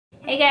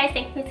Hey guys,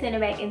 thank you for tuning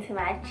back into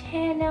my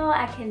channel.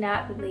 I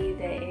cannot believe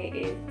that it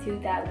is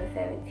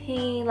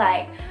 2017.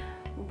 Like,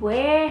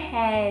 where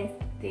has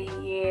the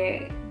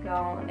year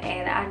gone?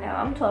 And I know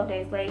I'm 12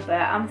 days late, but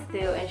I'm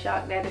still in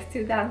shock that it's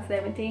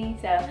 2017.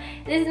 So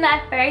this is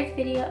my first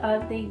video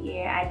of the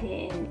year. I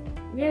didn't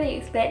really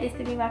expect this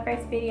to be my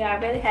first video. I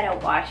really had a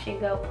wash and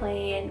go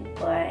plan,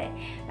 but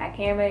my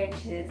camera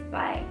just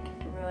like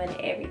ruined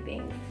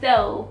everything.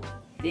 So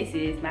this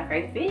is my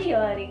first video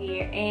of the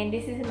year, and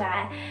this is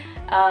my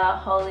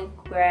holy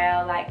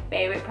grail like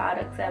favorite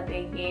products of the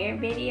year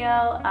video.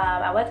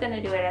 I was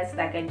gonna do it as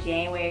like a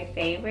January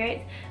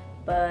favorites,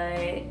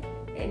 but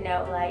you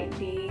know, like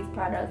these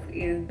products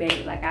is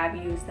big. Like I've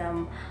used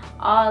them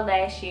all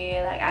last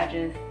year. Like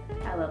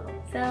I love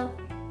them. So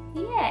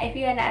yeah, if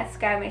you are not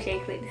subscribed, make sure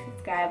you click the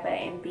subscribe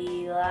button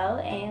below,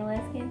 and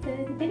let's get into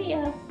this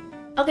video.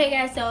 Okay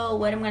guys, so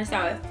what I'm going to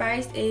start with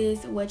first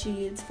is what you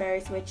use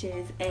first, which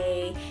is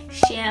a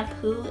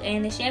shampoo.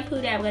 And the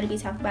shampoo that I'm going to be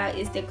talking about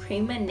is the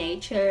Cream of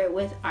Nature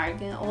with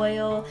argan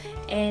oil,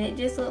 and it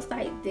just looks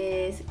like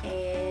this,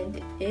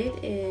 and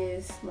it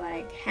is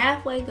like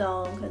halfway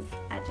gone because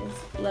I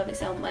just love it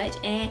so much.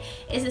 And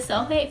it's a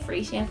sulfate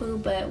free shampoo,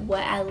 but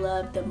what I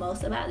love the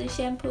most about this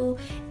shampoo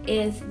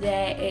is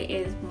that it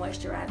is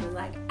moisturizing.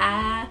 Like,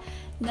 I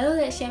know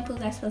that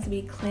shampoos are supposed to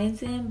be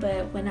cleansing,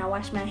 but when I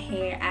wash my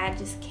hair, I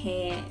just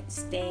can't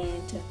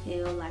stand to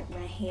feel like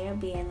my hair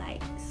being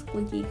like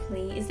squeaky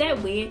clean. Is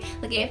that weird?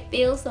 Like, it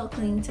feels so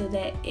clean so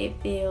that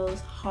it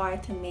feels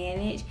hard to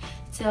manage.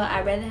 So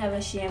I'd rather have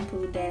a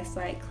shampoo that's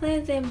like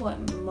cleansing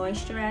but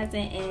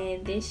moisturizing,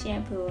 and this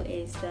shampoo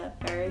is the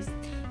first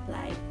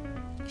like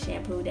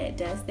shampoo that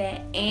does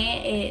that,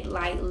 and it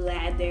like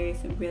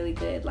lathers really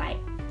good. Like,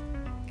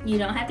 you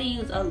don't have to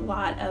use a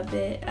lot of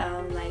it.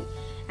 Like,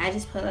 I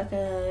just put like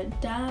a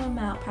dime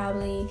amount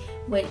probably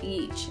with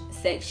each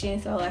section.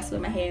 So I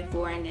split my hair in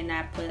 4, and then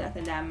I put like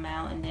a dime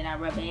amount, and then I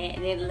rub it in,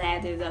 and it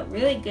lathers up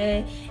really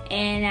good.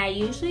 And I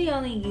usually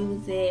only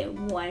use it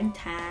one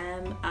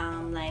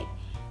time, like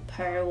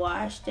per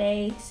wash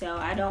day. So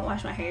I don't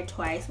wash my hair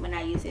twice when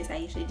I use this. I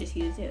usually just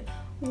use it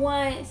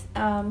once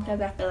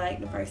because I feel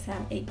like the first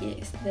time it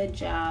gets the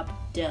job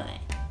done.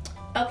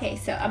 Okay,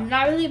 so I'm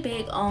not really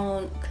big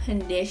on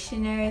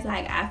conditioners.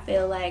 Like, I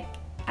feel like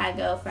I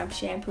go from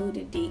shampoo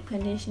to deep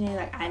conditioner.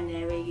 Like, I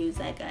never use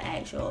like an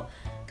actual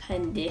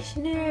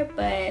conditioner,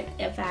 but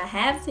if I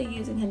have to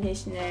use a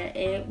conditioner,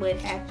 it would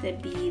have to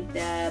be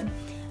the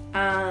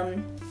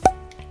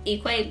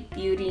Equate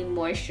Beauty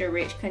Moisture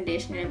Rich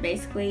Conditioner.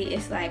 Basically,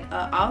 it's like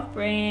an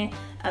off-brand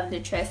of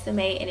the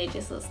Tresemme, and it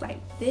just looks like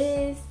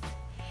this.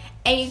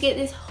 And you get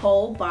this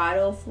whole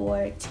bottle for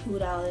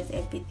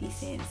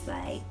 $2.50.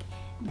 Like,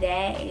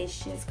 that is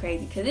just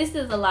crazy, because this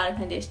is a lot of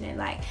conditioner.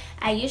 Like,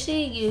 I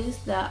usually use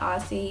the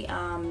Aussie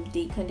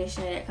deep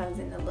conditioner that comes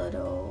in the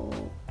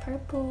little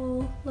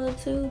purple little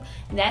tube.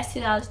 That's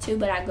 $2 too,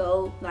 but I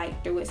go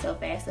like through it so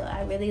fast, so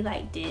I really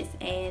like this.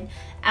 And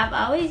I've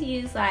always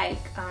used like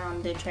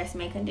the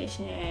Tresemme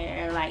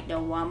conditioner, or like the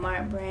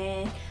Walmart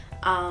brand,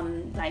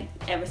 like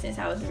ever since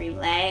I was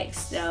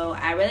relaxed. So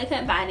I really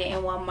couldn't find it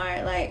in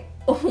Walmart like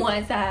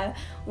once I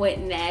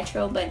went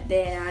natural, but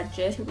then I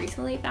just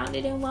recently found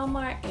it in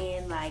Walmart,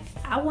 and like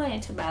I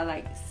wanted to buy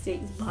like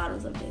 6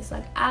 bottles of this.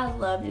 Like, I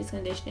love this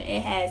conditioner.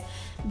 It has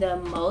the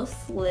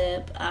most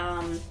slip.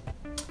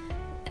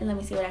 Let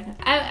me see what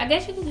I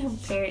guess you can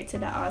compare it to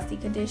the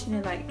Aussie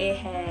conditioner. Like, it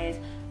has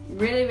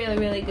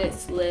really good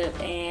slip,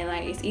 and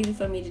like it's easy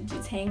for me to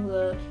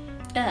detangle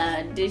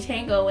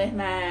with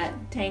my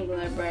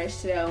tangler brush.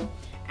 So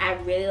I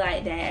really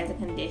like that as a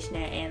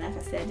conditioner. And like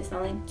I said, it's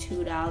only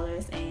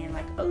 $2, and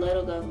like a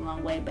little goes a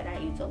long way, but I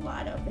use a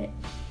lot of it.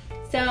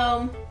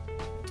 So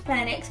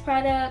my next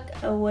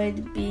product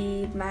would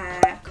be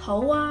my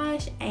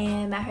co-wash,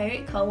 and my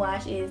favorite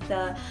co-wash is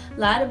the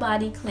Lot of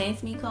Body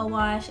Cleanse Me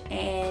co-wash.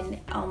 And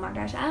oh my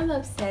gosh, I'm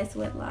obsessed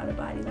with Lot of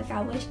Body. Like,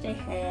 I wish they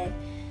had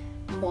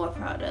more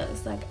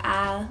products. Like,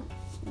 I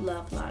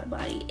love Lot of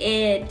Body,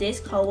 and this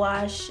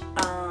co-wash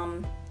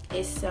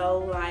is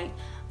so like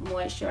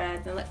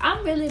moisturizing. Like,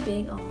 I'm really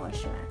big on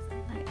moisturizing.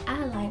 Like,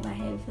 I like my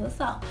hair to feel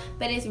soft,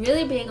 but it's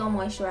really big on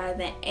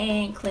moisturizing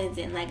and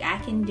cleansing. Like, I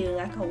can do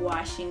like a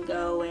wash and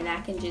go, and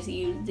I can just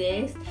use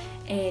this,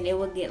 and it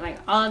will get like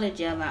all the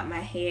gel out my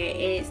hair.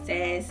 It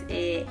says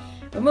it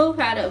remove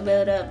product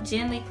buildup,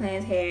 gently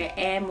cleanse hair,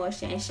 add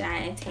moisture and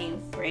shine, and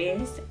tame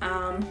frizz.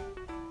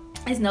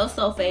 It's no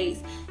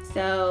sulfates,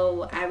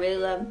 so I really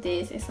love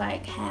this. It's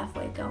like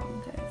halfway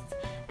gone because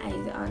I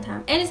use it all the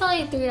time, and it's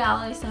only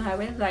 $3, so I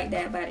really like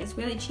that. But it's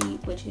really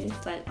cheap, which is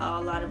like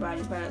a lot of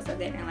body products are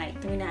getting like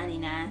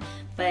 $3.99.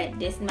 But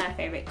this is my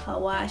favorite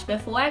co-wash.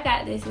 Before I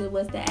got this, it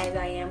was the As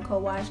I Am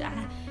co-wash.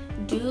 I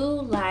do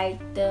like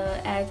the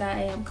As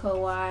I Am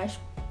co-wash,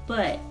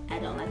 but I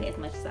don't like it as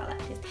much as I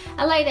like this.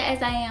 I like the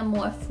As I Am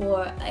more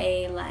for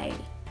a like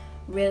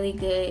really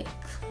good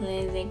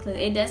cleansing.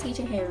 It does get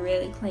your hair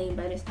really clean,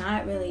 but it's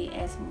not really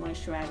as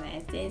moisturizing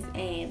as this.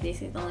 And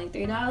this is only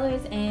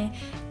 $3, and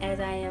As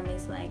I Am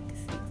is like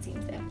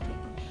 $16,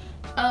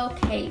 $17.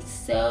 Okay,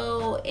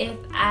 so if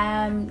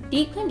I'm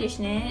deep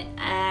conditioning,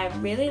 I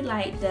really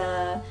like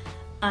the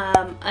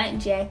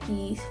Aunt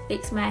Jackie's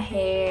Fix My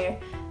Hair.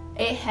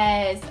 It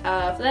has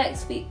a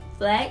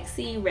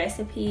flaxseed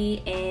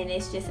recipe, and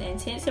it's just an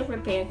intensive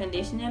repair and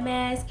conditioning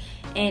mask,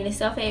 and it's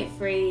sulfate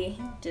free,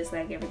 just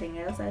like everything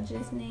else I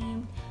just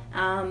named.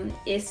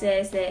 It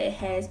says that it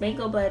has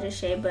mango butter,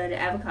 shea butter,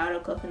 avocado,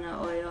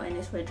 coconut oil, and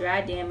it's for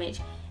dry damage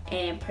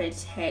and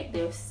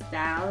protective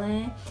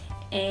styling.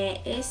 And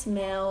it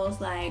smells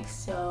like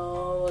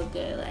so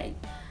good, like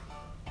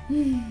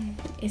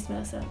it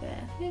smells so good.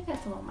 I think I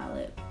got some on my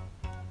lip.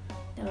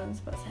 That wasn't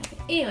supposed to happen.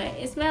 Anyway,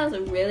 it smells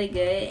really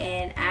good,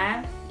 and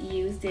I've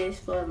used this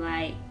for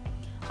like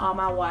all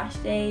my wash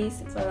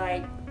days for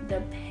like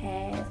the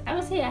past, I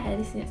would say I had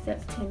it since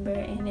September,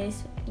 and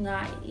it's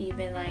not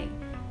even like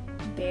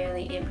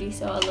barely empty,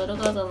 so a little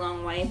goes a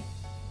long way.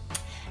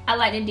 I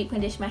like to deep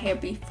condition my hair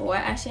before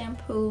I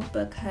shampoo,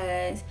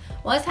 because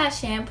once I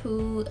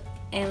shampoo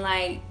and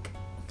like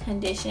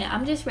condition,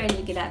 I'm just ready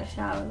to get out of the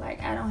shower.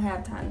 Like, I don't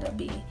have time to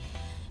be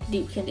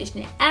deep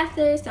conditioning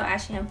after, so I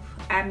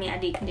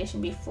deep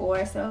condition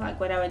before. So like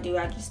what I would do,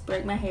 I just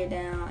break my hair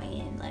down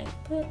and like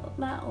put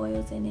my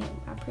oils in it,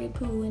 my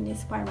pre-poo, and this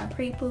is part of my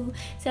pre-poo.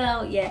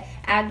 So yeah,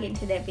 I'll get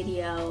into that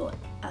video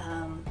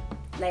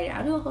later.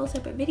 I'll do a whole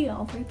separate video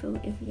on pre-poo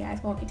if you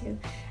guys want me to.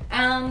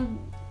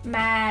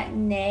 My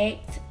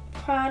next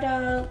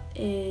product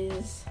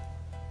is,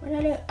 what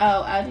I do?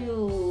 Oh, I'll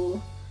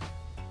do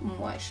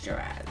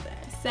moisturizer.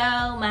 So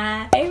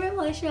my favorite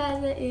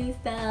moisturizer is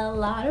the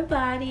Lot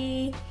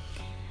Body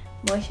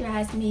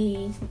Moisturize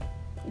Me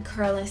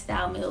Curling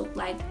Style Milk.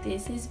 Like,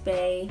 this is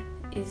bae.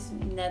 It's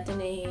nothing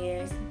in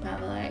here. It's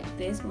probably like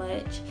this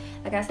much.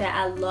 Like I said,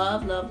 I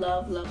love Lot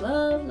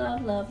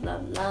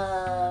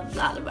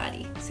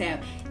Body. So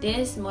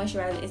this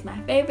moisturizer is my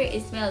favorite.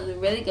 It smells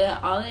really good.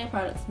 All of their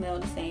products smell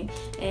the same,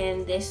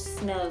 and this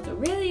smells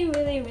really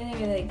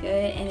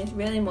good, and it's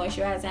really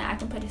moisturizing. I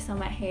can put this on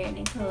my hair and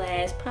it could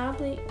last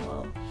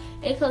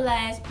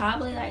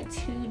probably like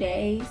 2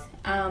 days.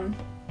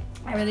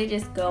 I really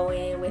just go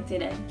in with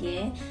it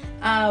again.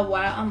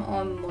 While I'm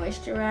on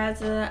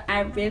moisturizer,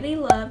 I really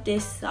love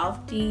this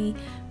Softy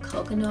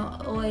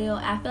coconut oil.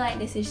 I feel like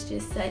this is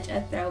just such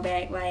a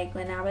throwback. Like,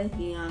 when I was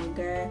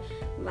younger,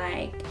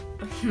 like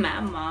my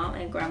mom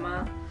and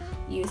grandma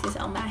used this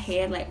on my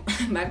hair. Like,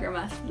 my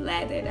grandma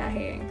slathered our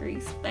hair in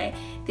grease. But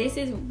this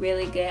is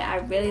really good. I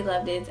really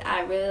love this.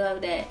 I really love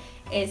that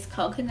it's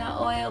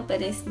coconut oil,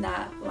 but it's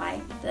not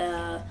like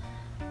the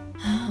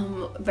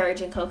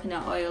virgin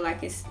coconut oil.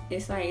 Like, it's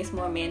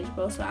more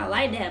manageable. So I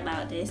like that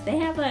about this. They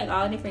have like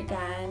all different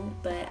kinds,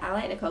 but I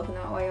like the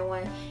coconut oil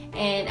one,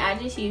 and I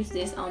just use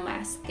this on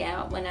my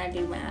scalp when I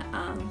do my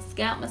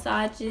scalp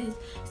massages.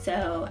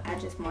 So I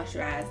just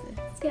moisturize the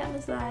scalp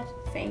massage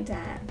at the same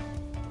time.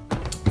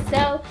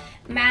 So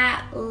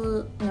my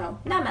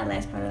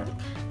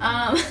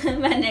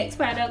next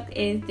product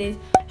is this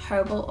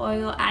herbal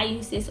oil. I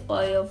use this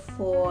oil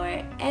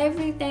for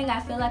everything. I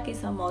feel like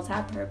it's a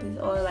multi-purpose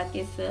oil. Like,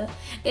 it's a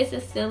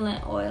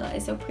sealant oil,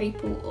 it's a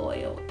pre-poo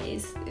oil,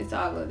 it's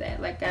all of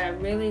that. Like, I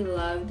really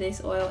love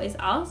this oil. It's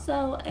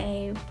also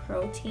a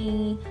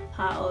protein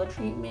hot oil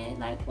treatment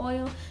like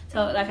oil.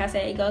 So like I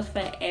said, it goes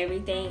for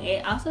everything.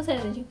 It also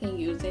says that you can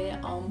use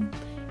it on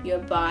your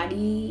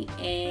body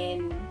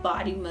and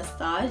body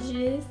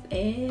massages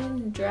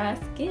and dry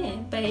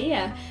skin. But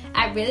yeah,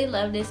 I really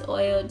love this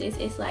oil. This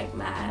is like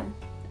my,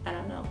 I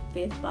don't know,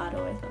 5th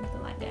bottle or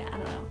something like that. I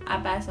don't know. I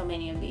buy so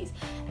many of these.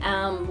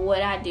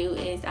 What I do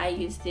is I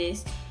use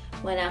this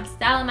when I'm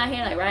styling my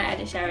hair, like right out of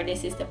the shower.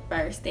 This is the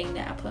first thing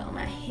that I put on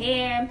my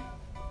hair.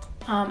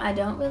 I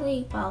don't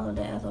really follow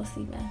the LOC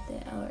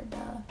method or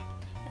the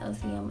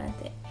LCO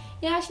method.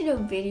 Yeah, I should do a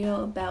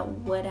video about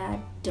what I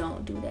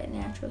don't do that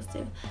naturals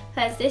do,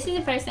 because this is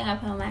the first thing I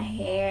put on my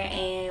hair,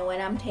 and when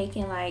I'm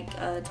taking like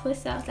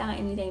twist outs out,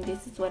 anything,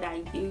 this is what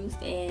I use.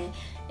 And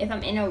if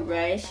I'm in a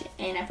rush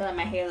and I feel like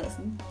my hair looks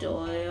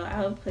dull,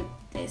 I will put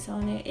this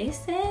on it. It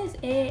says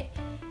it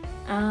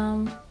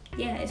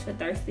yeah, it's for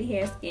thirsty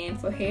hair, skin,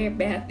 for hair,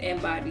 bath,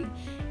 and body.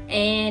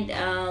 And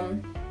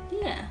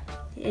yeah,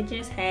 it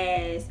just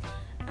has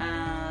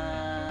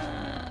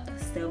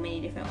so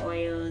many different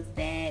oils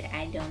that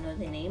I don't know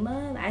the name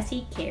of. I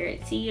see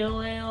carrot seed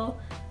oil.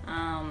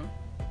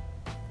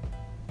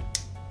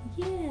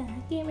 Yeah,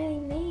 I can't really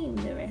name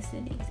the rest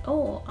of these.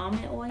 Oh,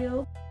 almond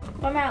oil.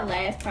 For my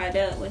last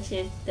product, which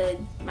is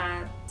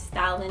my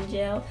styling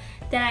gel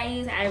that I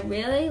use, I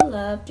really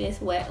love this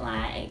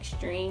Wetline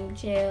Extreme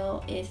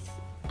Gel. It's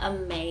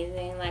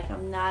amazing. Like,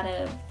 I'm not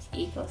a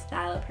eco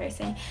styler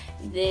person.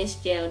 This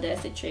gel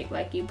does the trick.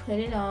 Like, you put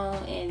it on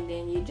and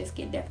then you just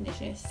get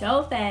definition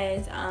so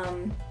fast.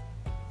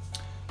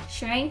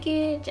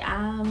 Shrinkage,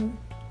 I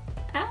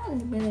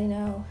don't really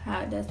know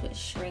how it does with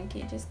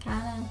shrinkage. It's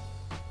kind of,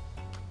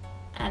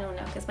 I don't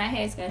know, because my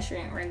hair is gonna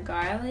shrink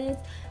regardless.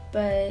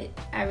 But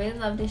I really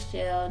love this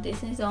gel.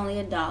 This is only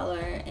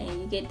 $1,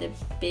 and you get the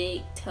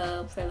big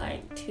tub for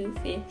like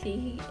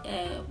 $2.50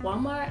 at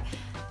Walmart.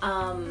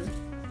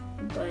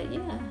 But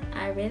yeah,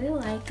 I really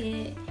like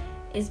it.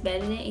 It's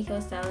better than Eco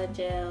Styler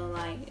Gel.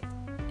 Like,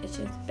 it's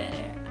just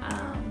better.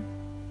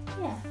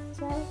 Yeah,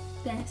 so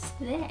that's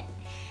that.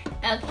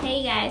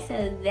 Okay guys,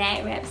 so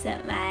that wraps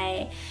up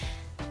my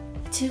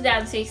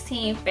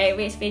 2016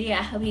 favorites video.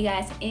 I hope you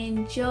guys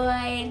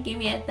enjoyed. Give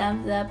me a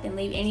thumbs up and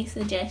leave any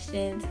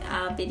suggestions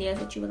of videos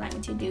that you would like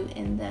me to do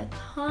in the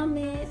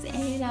comments,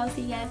 and I'll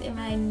see you guys in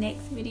my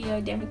next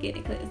video. Don't forget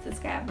to click the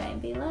subscribe button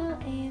below,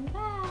 and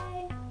bye.